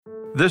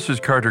This is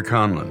Carter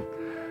Conlon.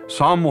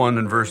 Psalm 1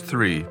 and verse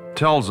 3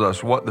 tells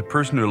us what the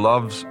person who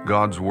loves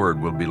God's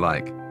word will be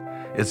like.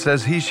 It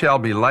says, "He shall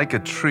be like a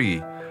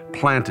tree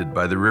planted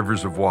by the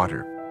rivers of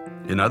water."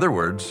 In other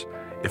words,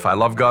 if I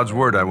love God's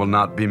word, I will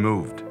not be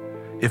moved.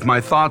 If my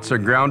thoughts are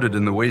grounded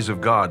in the ways of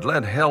God,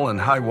 let hell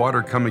and high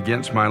water come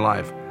against my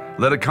life.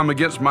 Let it come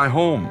against my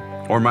home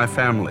or my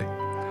family.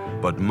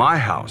 But my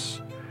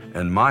house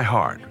and my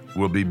heart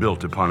will be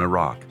built upon a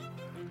rock.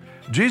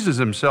 Jesus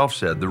himself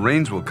said, "The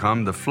rains will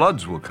come, the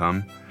floods will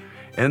come,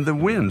 and the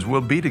winds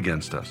will beat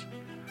against us.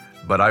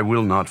 But I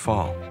will not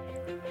fall,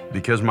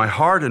 because my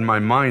heart and my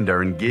mind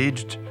are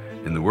engaged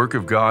in the work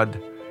of God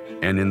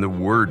and in the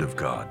Word of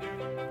God.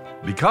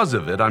 Because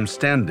of it, I'm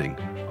standing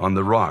on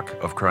the rock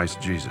of Christ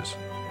Jesus,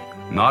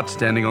 not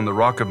standing on the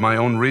rock of my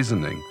own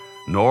reasoning,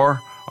 nor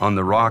on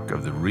the rock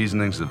of the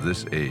reasonings of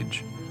this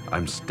age.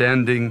 I'm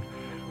standing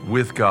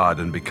with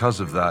God, and because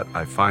of that,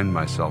 I find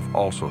myself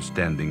also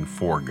standing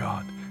for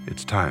God."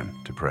 It's time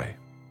to pray.